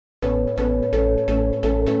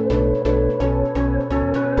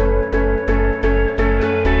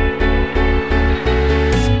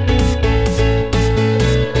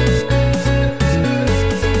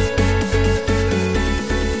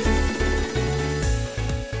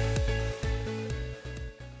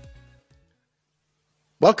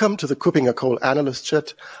Welcome to the Kuppinger Cole Analyst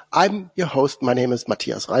Chat. I'm your host. My name is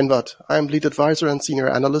Matthias. I'm lead advisor and senior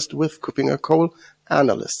analyst with Kuppinger Cole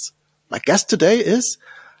Analysts. My guest today is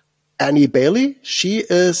Annie Bailey. She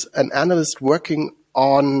is an analyst working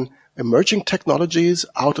on emerging technologies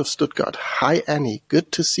out of Stuttgart. Hi, Annie.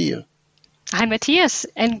 Good to see you. Hi, Matthias,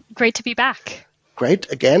 and great to be back.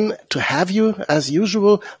 Great again to have you. As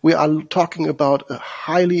usual, we are talking about a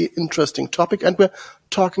highly interesting topic, and we're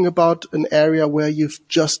talking about an area where you've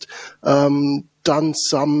just done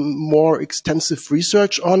some more extensive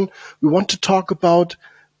research on. We want to talk about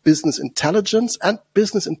business intelligence and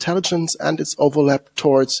its overlap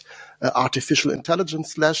towards artificial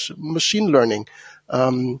intelligence / machine learning.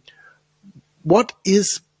 What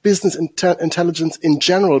is business intelligence in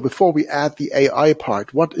general before we add the AI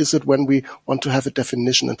part? What is it when we want to have a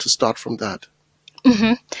definition and to start from that?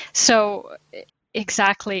 Mm-hmm. So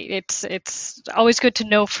exactly, it's always good to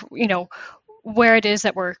know, where it is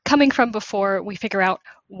that we're coming from before we figure out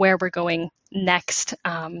where we're going next.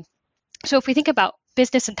 So if we think about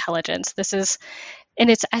business intelligence, this is, in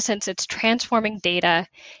its essence, it's transforming data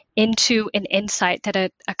into an insight that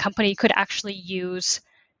a company could actually use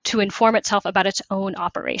to inform itself about its own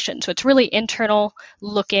operation. So it's really internal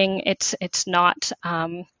looking. It's not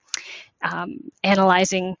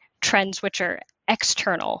analyzing trends which are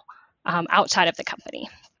external outside of the company.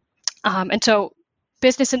 And so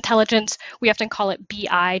business intelligence, we often call it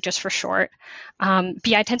BI just for short.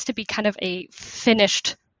 BI tends to be kind of a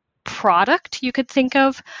finished product, you could think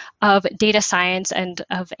of data science and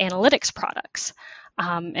of analytics products.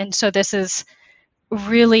 And so this is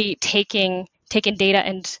really taking data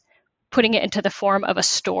and putting it into the form of a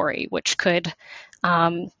story, which could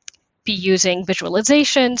be using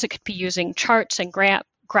visualizations, it could be using charts and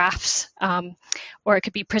graphs, or it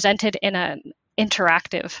could be presented in an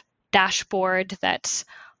interactive dashboard that's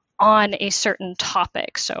on a certain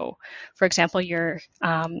topic. So, for example, your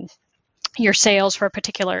sales for a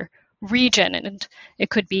particular region, and it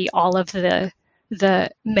could be all of the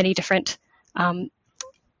many different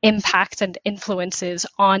impacts and influences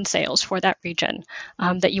on sales for that region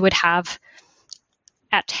that you would have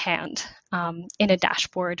at hand in a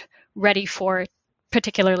dashboard ready for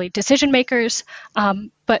particularly decision makers,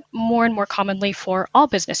 but more and more commonly for all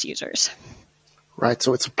business users. Right.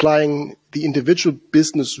 So it's applying the individual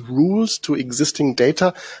business rules to existing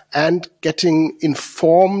data and getting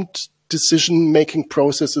informed decision-making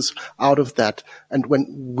processes out of that. And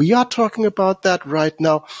when we are talking about that right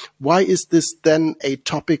now, why is this then a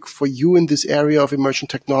topic for you in this area of emerging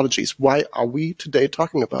technologies? Why are we today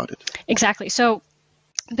talking about it? Exactly. So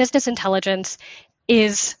business intelligence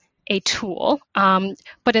is a tool,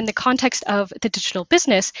 but in the context of the digital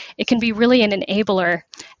business, it can be really an enabler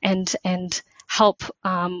and help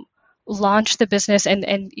launch the business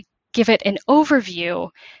and give it an overview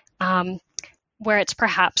where it's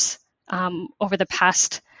perhaps over the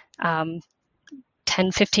past 10,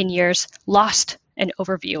 15 years, lost an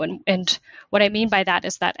overview. And what I mean by that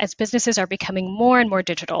is that as businesses are becoming more and more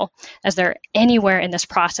digital, as they're anywhere in this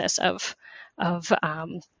process of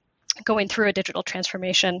going through a digital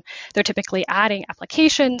transformation, they're typically adding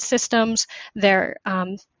application systems. Their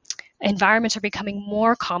environments are becoming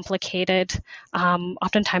more complicated,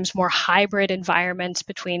 oftentimes more hybrid environments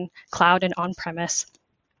between cloud and on-premise.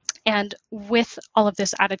 And with all of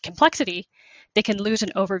this added complexity, they can lose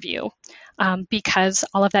an overview because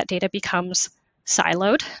all of that data becomes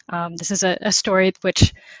siloed. This is a story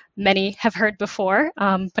which many have heard before,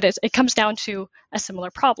 but it comes down to a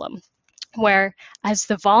similar problem, where as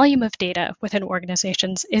the volume of data within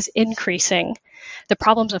organizations is increasing, the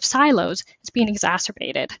problems of silos is being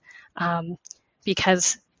exacerbated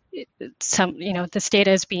because this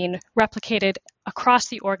data is being replicated across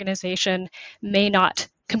the organization, may not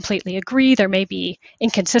completely agree. There may be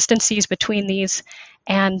inconsistencies between these.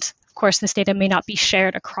 And of course, this data may not be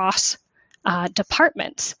shared across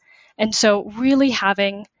departments. And so really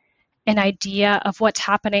having an idea of what's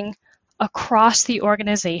happening across the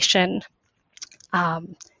organization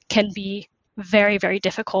can be very, very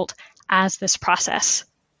difficult as this process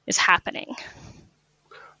is happening.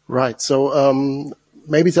 Right. So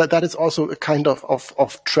maybe that is also a kind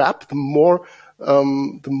of trap. The more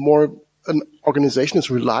an organization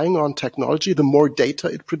is relying on technology, the more data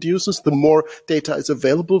it produces, the more data is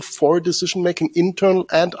available for decision-making, internal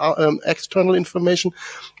and external information.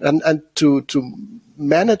 And to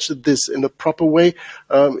manage this in a proper way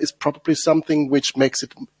is probably something which makes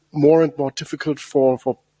it more and more difficult for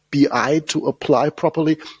BI to apply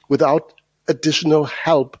properly without additional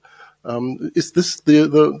help. Is this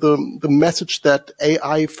the message that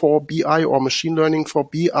AI for BI or machine learning for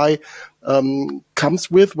BI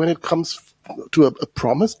comes with when it comes a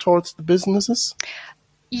promise towards the businesses?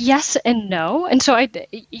 Yes and no. And so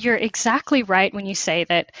you're exactly right when you say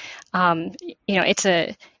that,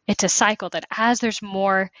 it's a cycle that as there's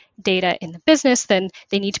more data in the business, then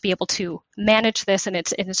they need to be able to manage this, and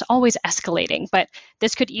it's always escalating. But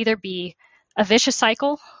this could either be a vicious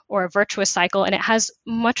cycle or a virtuous cycle, and it has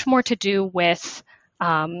much more to do with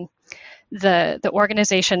the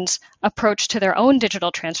organization's approach to their own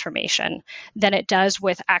digital transformation than it does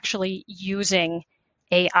with actually using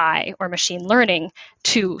AI or machine learning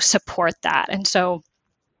to support that. And so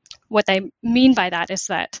what I mean by that is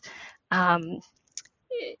that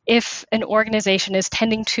if an organization is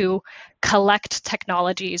tending to collect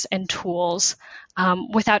technologies and tools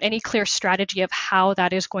without any clear strategy of how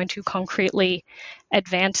that is going to concretely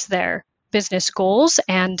advance their business goals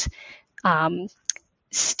and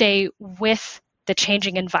stay with the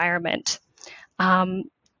changing environment,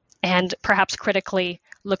 and perhaps critically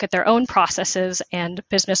look at their own processes and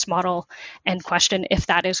business model and question if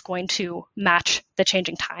that is going to match the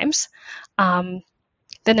changing times, then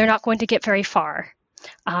they're not going to get very far.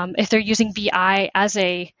 If they're using BI as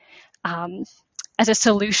a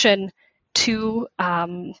solution to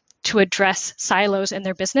address silos in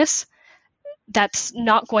their business, that's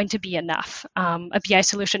not going to be enough. A BI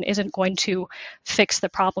solution isn't going to fix the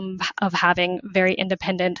problem of having very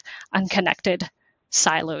independent, unconnected,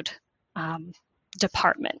 siloed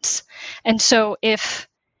departments. And so if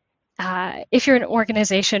you're an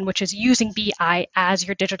organization which is using BI as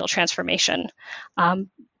your digital transformation,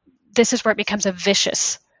 this is where it becomes a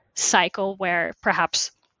vicious cycle where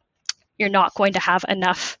perhaps you're not going to have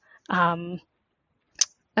enough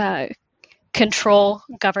control,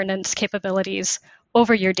 governance capabilities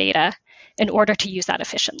over your data in order to use that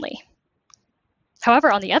efficiently.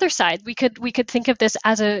 However, on the other side, we could think of this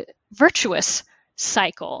as a virtuous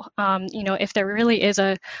cycle. If there really is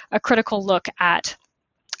a critical look at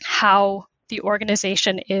how the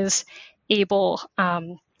organization is able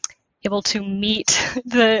to meet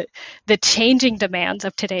the changing demands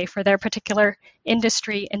of today for their particular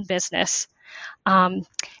industry and business, and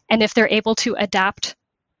if they're able to adapt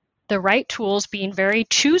the right tools, being very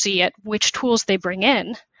choosy at which tools they bring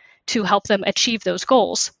in to help them achieve those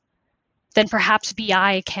goals, then perhaps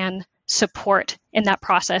BI can support in that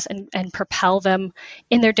process and propel them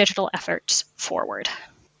in their digital efforts forward.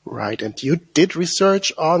 Right. And you did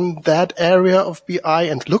research on that area of BI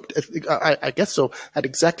and looked at, I guess so, at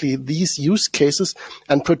exactly these use cases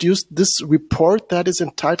and produced this report that is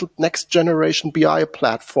entitled Next Generation BI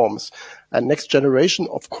Platforms. And next generation,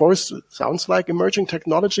 of course, sounds like emerging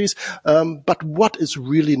technologies. But what is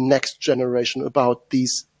really next generation about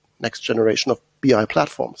these next generation of BI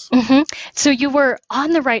platforms? Mm-hmm. So you were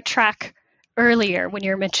on the right track earlier when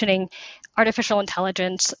you were mentioning artificial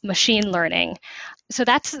intelligence, machine learning. So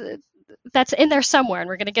that's in there somewhere, and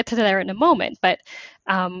we're going to get to there in a moment. But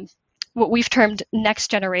what we've termed next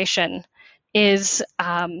generation is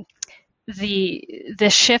the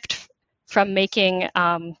shift from making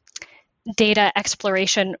data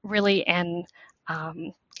exploration really an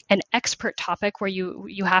expert topic where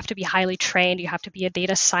you have to be highly trained, you have to be a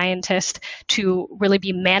data scientist to really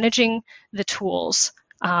be managing the tools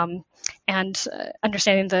and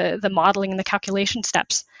understanding the modeling and the calculation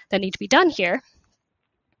steps that need to be done here.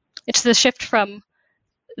 It's the shift from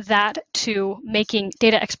that to making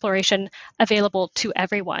data exploration available to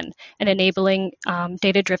everyone and enabling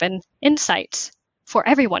data-driven insights for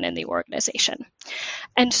everyone in the organization.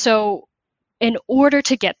 And so in order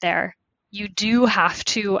to get there, you do have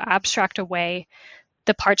to abstract away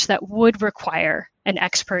the parts that would require an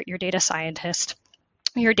expert, your data scientist,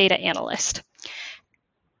 your data analyst.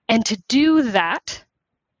 And to do that,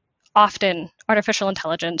 often artificial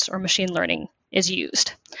intelligence or machine learning is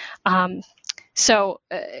used. So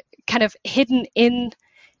kind of hidden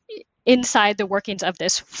inside the workings of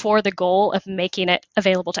this for the goal of making it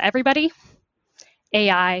available to everybody,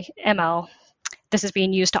 AI, ML, this is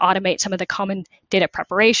being used to automate some of the common data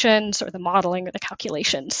preparations or the modeling or the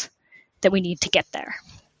calculations that we need to get there.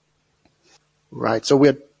 Right. So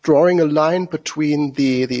we're drawing a line between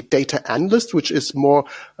the data analyst, which is more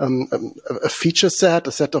a feature set,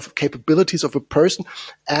 a set of capabilities of a person,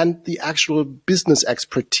 and the actual business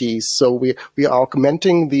expertise. So we are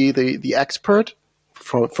augmenting the expert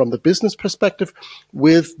from the business perspective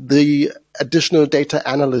with the additional data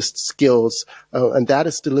analyst skills, and that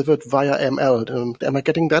is delivered via ML. Am I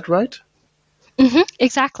getting that right? Mm-hmm,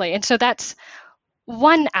 exactly. And so that's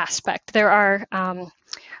one aspect. There are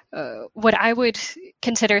what I would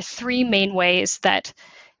consider three main ways that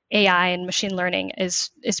AI and machine learning is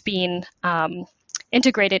being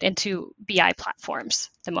integrated into BI platforms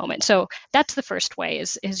at the moment. So that's the first way,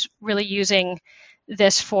 is really using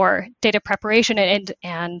this for data preparation and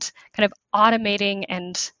kind of automating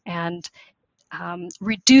and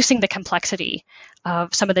reducing the complexity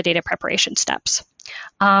of some of the data preparation steps.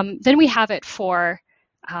 Then we have it for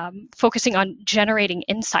focusing on generating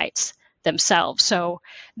insights themselves. So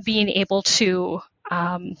being able to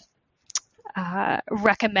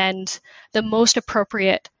recommend the most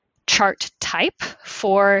appropriate chart type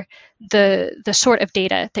for the sort of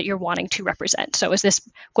data that you're wanting to represent. So is this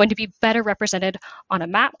going to be better represented on a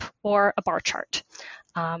map or a bar chart?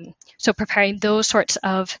 So preparing those sorts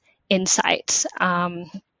of insights.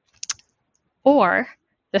 Or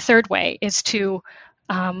the third way is to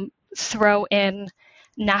throw in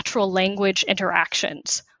natural language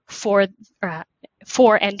interactions for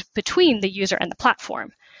and between the user and the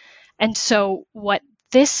platform. And so what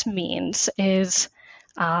this means is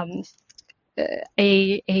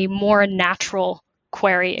a more natural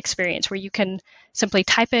query experience where you can simply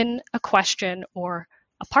type in a question or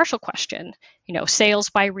a partial question, sales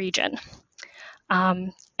by region.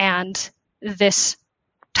 And this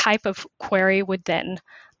type of query would then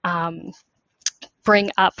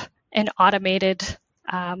bring up an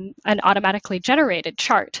automatically generated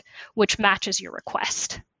chart which matches your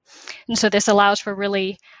request. And so this allows for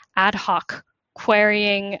really ad hoc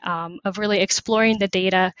querying, of really exploring the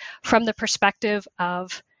data from the perspective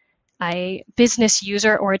of a business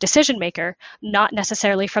user or a decision maker, not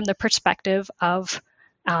necessarily from the perspective of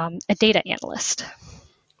a data analyst.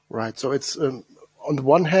 Right. So it's on the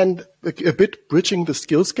one hand a bit bridging the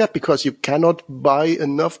skills gap because you cannot buy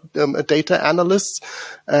enough data analysts,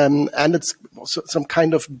 and it's also some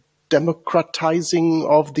kind of democratizing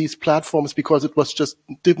of these platforms because it was just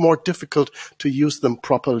more difficult to use them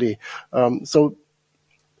properly. So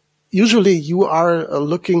usually you are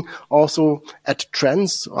looking also at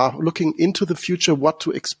trends, looking into the future, what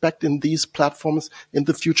to expect in these platforms in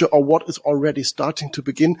the future, or what is already starting to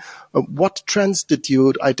begin. What trends did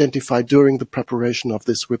you identify during the preparation of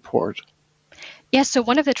this report? Yes, so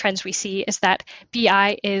one of the trends we see is that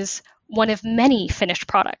BI is one of many finished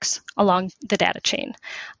products along the data chain,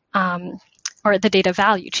 or the data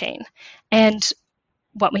value chain. And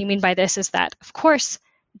what we mean by this is that, of course,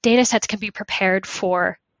 data sets can be prepared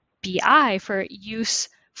for BI, for use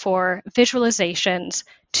for visualizations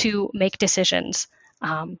to make decisions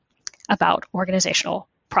about organizational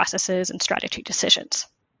processes and strategy decisions.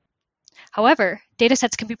 However, data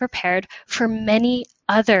sets can be prepared for many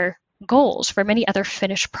other goals, for many other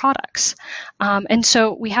finished products. And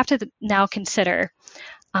so we have to now consider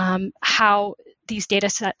how these data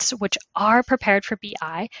sets, which are prepared for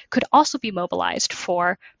BI, could also be mobilized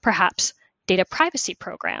for perhaps data privacy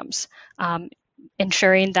programs,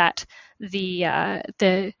 ensuring that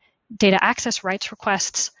the data access rights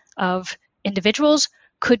requests of individuals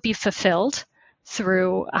could be fulfilled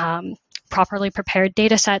through properly prepared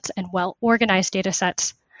data sets and well-organized data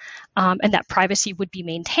sets, and that privacy would be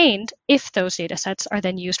maintained if those data sets are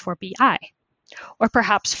then used for BI, or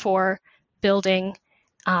perhaps for building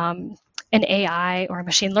an AI or a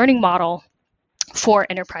machine learning model for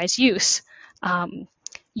enterprise use,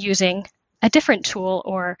 using a different tool,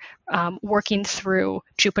 or working through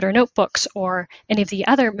Jupyter notebooks or any of the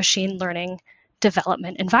other machine learning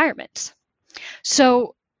development environments.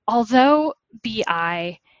 So although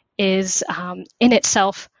BI is in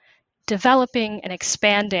itself developing and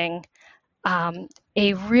expanding,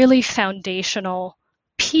 a really foundational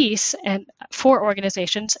piece and for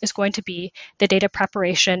organizations is going to be the data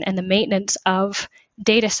preparation and the maintenance of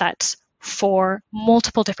data sets for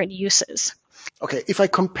multiple different uses. Okay, if I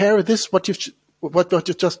compare this, what you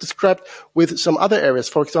just described, with some other areas,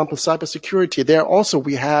 for example, cybersecurity, there also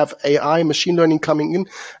we have AI, machine learning coming in,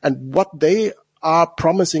 and what they are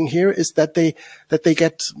promising here is that they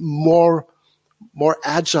get more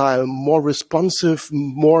agile, more responsive,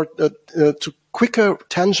 more to quicker,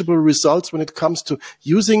 tangible results when it comes to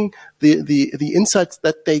using the insights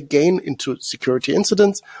that they gain into security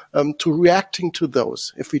incidents, to reacting to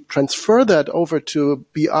those. If we transfer that over to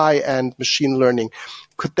BI and machine learning,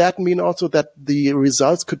 could that mean also that the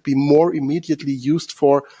results could be more immediately used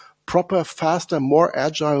for proper, faster, more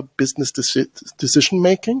agile business decision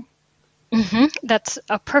making? Mm-hmm. That's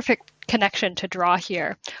a perfect connection to draw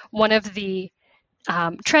here. One of the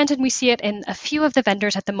trend, and we see it in a few of the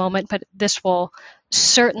vendors at the moment, but this will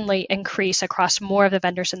certainly increase across more of the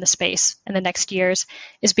vendors in the space in the next years,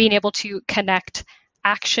 is being able to connect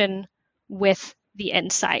action with the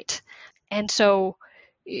insight. And so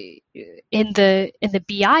in the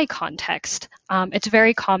BI context, it's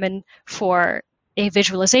very common for a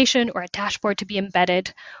visualization or a dashboard to be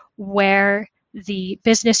embedded where the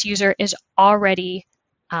business user is already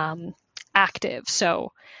active.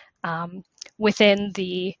 So within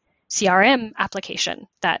the CRM application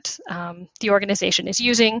that the organization is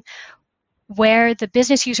using, where the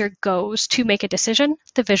business user goes to make a decision,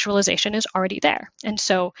 the visualization is already there. And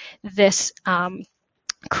so this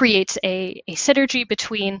creates a synergy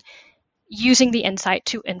between using the insight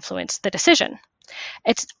to influence the decision.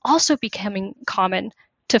 It's also becoming common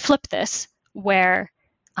to flip this, where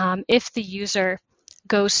if the user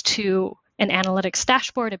goes to an analytics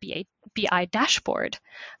dashboard, a BI dashboard,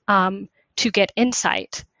 to get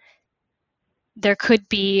insight, there could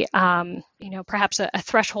be perhaps a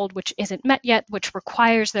threshold which isn't met yet, which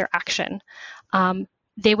requires their action.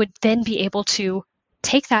 They would then be able to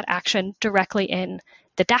take that action directly in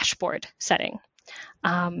the dashboard setting.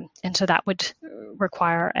 And so that would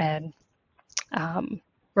require an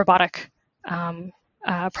robotic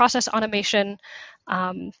process automation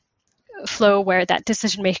flow where that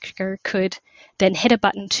decision maker could then hit a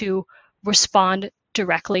button to respond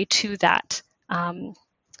directly to that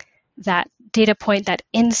that data point, that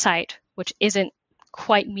insight, which isn't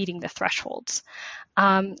quite meeting the thresholds.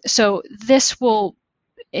 So this will,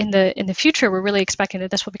 in the future, we're really expecting that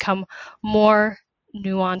this will become more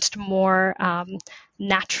nuanced, more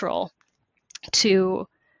natural to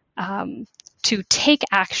take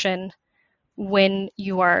action when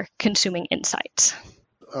you are consuming insights.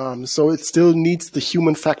 So it still needs the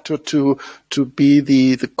human factor to be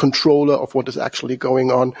the controller of what is actually going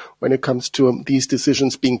on when it comes to these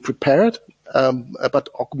decisions being prepared, but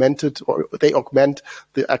they augment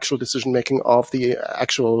the actual decision making of the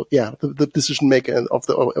actual the decision maker of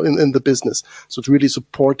in the business. So it's really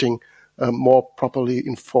supporting more properly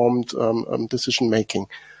informed decision making.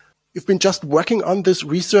 You've been just working on this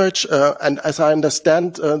research, and as I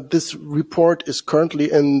understand, this report is currently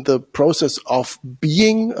in the process of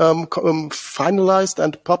being finalized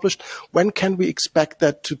and published. When can we expect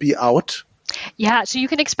that to be out? Yeah, so you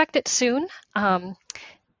can expect it soon,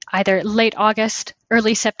 either late August,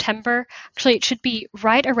 early September. Actually, it should be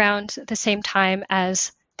right around the same time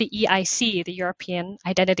as the EIC, the European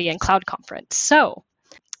Identity and Cloud Conference. So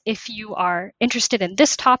if you are interested in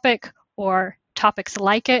this topic or topics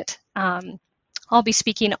like it, I'll be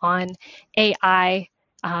speaking on AI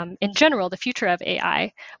in general, the future of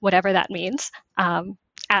AI, whatever that means,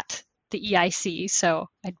 at the EIC. So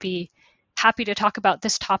I'd be happy to talk about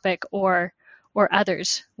this topic or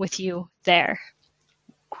others with you there.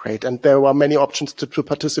 Great. And there are many options to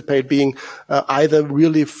participate, being either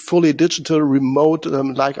really fully digital, remote,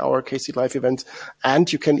 like our KC Live events,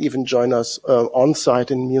 and you can even join us on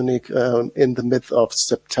site in Munich in the mid of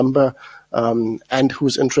September. And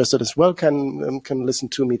who's interested as well can listen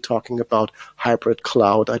to me talking about hybrid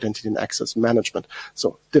cloud identity and access management.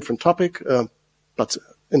 So different topic, but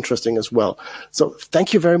interesting as well. So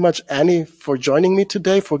thank you very much, Annie, for joining me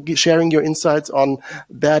today, for sharing your insights on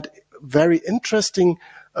that very interesting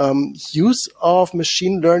use of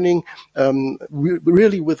machine learning,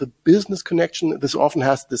 really with a business connection. This often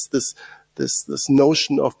has this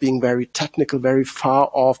notion of being very technical, very far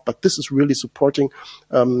off, but this is really supporting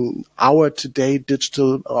our today's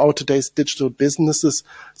digital businesses.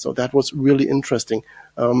 So that was really interesting.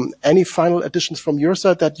 Any final additions from your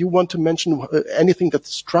side that you want to mention? Anything that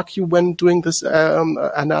struck you when doing this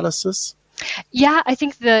analysis? Yeah, I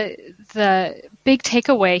think the big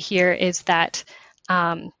takeaway here is that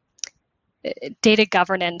data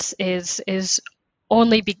governance is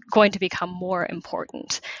only going to become more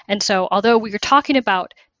important. And so although we are talking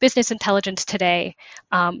about business intelligence today,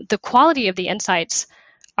 the quality of the insights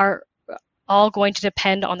are all going to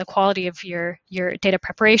depend on the quality of your data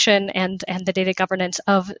preparation and the data governance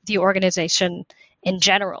of the organization in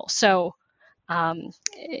general. So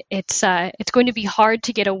it's going to be hard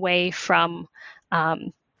to get away from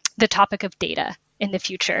the topic of data in the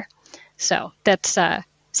future. So that's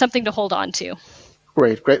something to hold on to.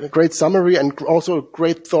 Great summary, and also a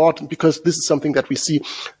great thought, because this is something that we see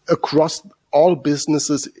across all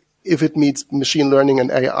businesses if it meets machine learning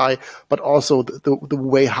and AI, but also the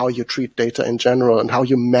way how you treat data in general and how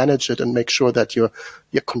you manage it and make sure that you're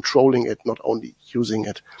controlling it, not only using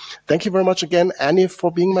it. Thank you very much again, Annie,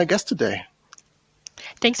 for being my guest today.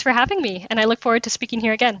 Thanks for having me, and I look forward to speaking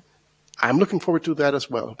here again. I'm looking forward to that as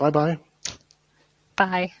well. Bye-bye.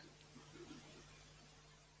 Bye.